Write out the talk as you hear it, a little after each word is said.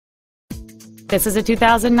This is a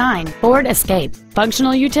 2009 Ford Escape,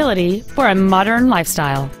 functional utility for a modern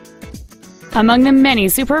lifestyle. Among the many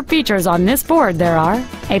superb features on this Ford there are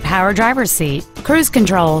a power driver's seat, cruise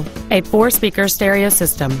control, a 4-speaker stereo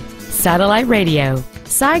system, satellite radio,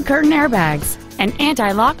 side curtain airbags, an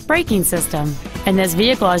anti-lock braking system, and this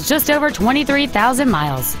vehicle has just over 23,000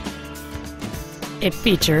 miles. It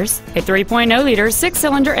features a 3.0-liter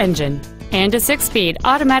 6-cylinder engine and a 6-speed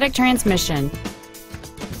automatic transmission.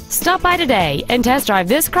 Stop by today and test drive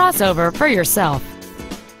this crossover for yourself.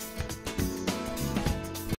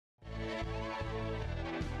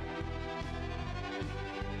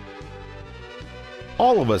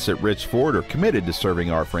 All of us at Rich Ford are committed to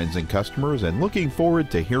serving our friends and customers and looking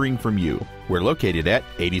forward to hearing from you. We're located at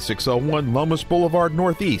 8601 Lomas Boulevard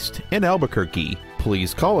Northeast in Albuquerque.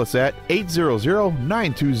 Please call us at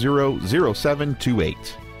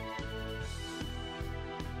 800-920-0728.